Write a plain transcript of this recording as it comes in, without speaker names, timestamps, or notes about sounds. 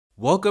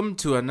Welcome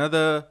to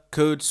another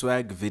Code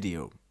Swag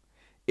video.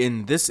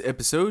 In this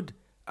episode,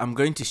 I'm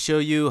going to show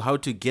you how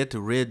to get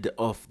rid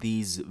of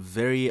these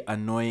very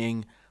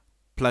annoying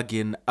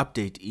plugin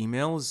update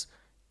emails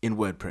in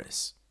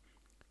WordPress.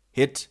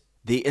 Hit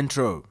the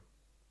intro.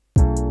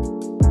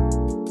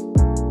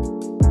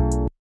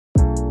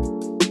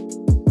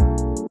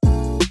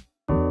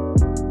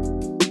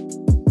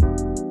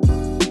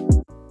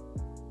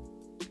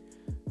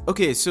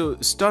 Okay, so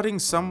starting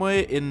somewhere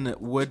in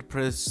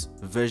WordPress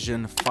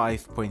version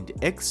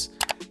 5.x,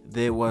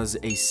 there was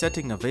a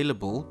setting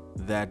available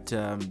that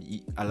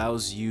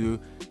allows you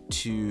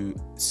to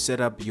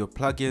set up your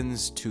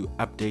plugins to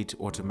update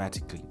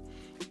automatically.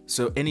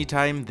 So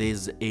anytime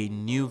there's a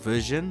new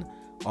version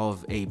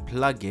of a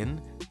plugin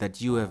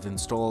that you have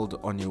installed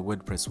on your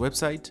WordPress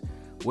website,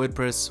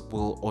 WordPress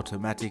will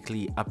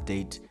automatically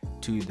update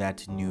to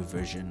that new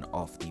version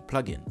of the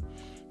plugin.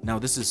 Now,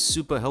 this is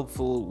super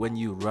helpful when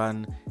you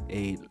run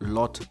a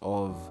lot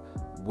of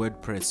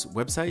WordPress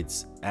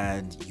websites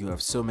and you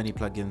have so many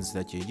plugins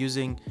that you're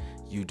using.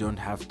 You don't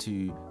have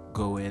to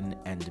go in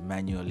and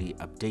manually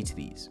update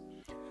these.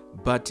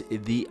 But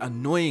the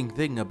annoying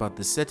thing about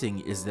the setting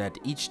is that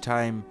each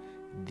time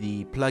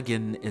the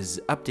plugin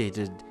is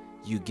updated,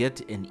 you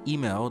get an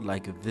email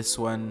like this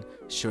one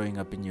showing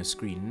up in your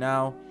screen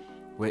now,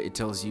 where it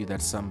tells you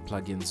that some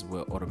plugins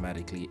were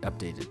automatically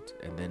updated,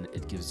 and then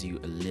it gives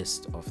you a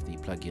list of the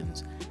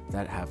plugins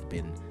that have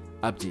been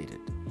updated.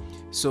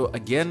 So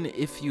again,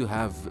 if you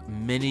have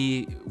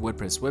many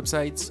WordPress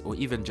websites or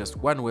even just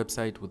one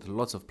website with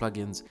lots of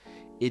plugins,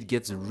 it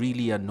gets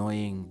really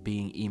annoying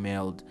being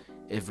emailed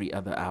every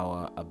other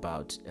hour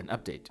about an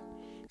update.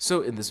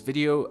 So in this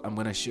video, I'm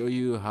going to show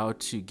you how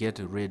to get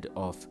rid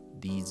of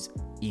these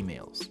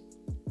emails.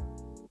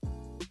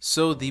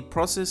 So the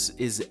process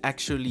is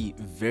actually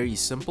very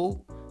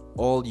simple.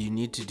 All you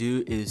need to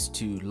do is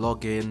to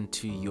log in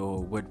to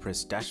your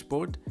WordPress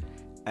dashboard,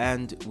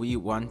 and we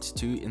want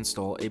to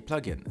install a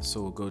plugin.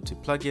 So we'll go to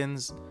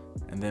plugins,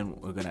 and then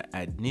we're going to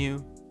add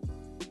new.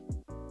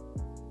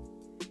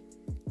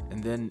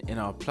 And then in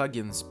our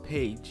plugins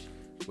page,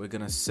 we're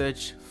going to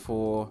search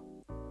for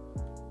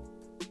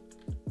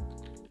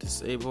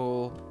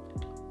disable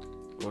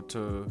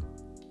auto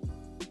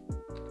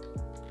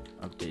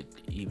update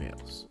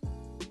emails.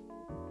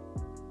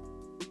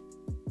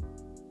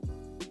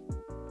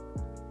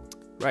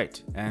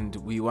 Right, and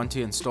we want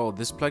to install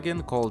this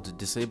plugin called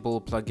Disable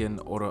Plugin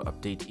Auto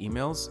Update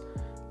Emails.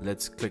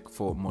 Let's click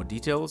for more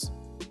details.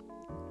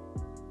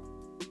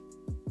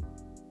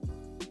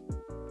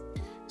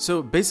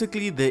 So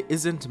basically there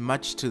isn't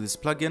much to this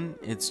plugin.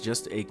 It's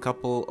just a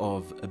couple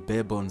of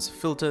bare bones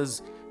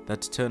filters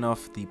that turn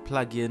off the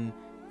plugin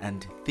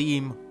and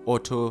theme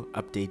auto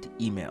update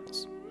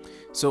emails.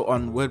 So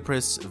on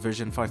WordPress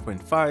version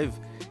 5.5,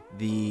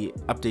 the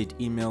update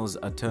emails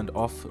are turned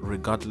off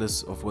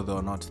regardless of whether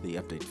or not the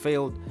update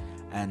failed,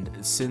 and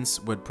since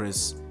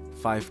WordPress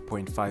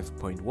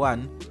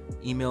 5.5.1,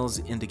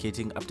 emails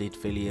indicating update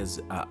failures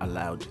are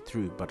allowed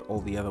through, but all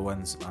the other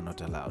ones are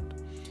not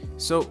allowed.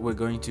 So we're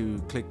going to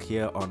click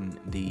here on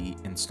the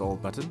install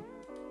button,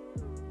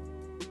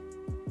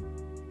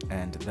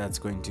 and that's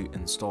going to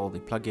install the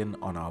plugin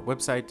on our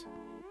website.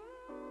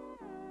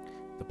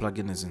 The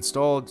plugin is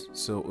installed,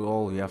 so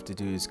all we have to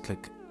do is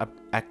click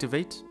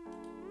activate.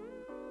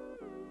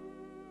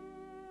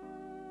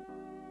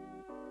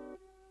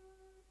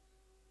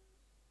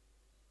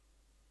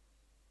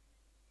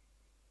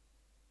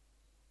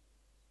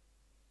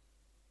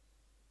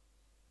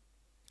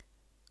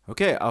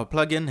 Okay, our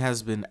plugin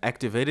has been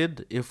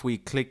activated. If we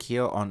click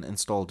here on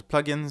installed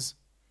plugins,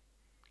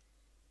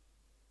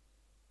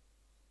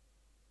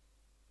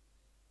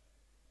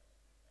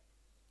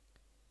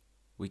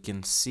 we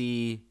can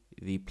see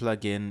the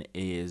plugin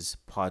is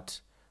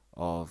part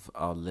of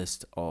our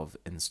list of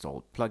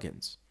installed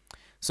plugins.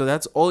 So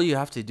that's all you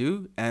have to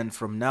do, and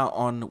from now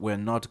on, we're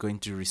not going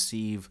to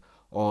receive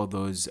all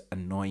those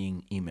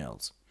annoying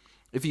emails.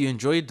 If you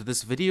enjoyed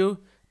this video,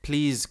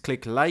 please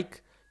click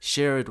like,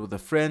 share it with a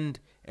friend,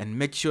 and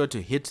make sure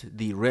to hit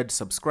the red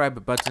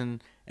subscribe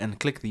button and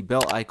click the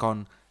bell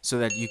icon so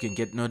that you can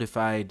get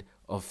notified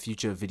of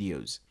future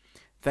videos.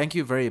 Thank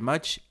you very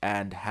much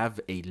and have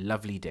a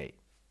lovely day.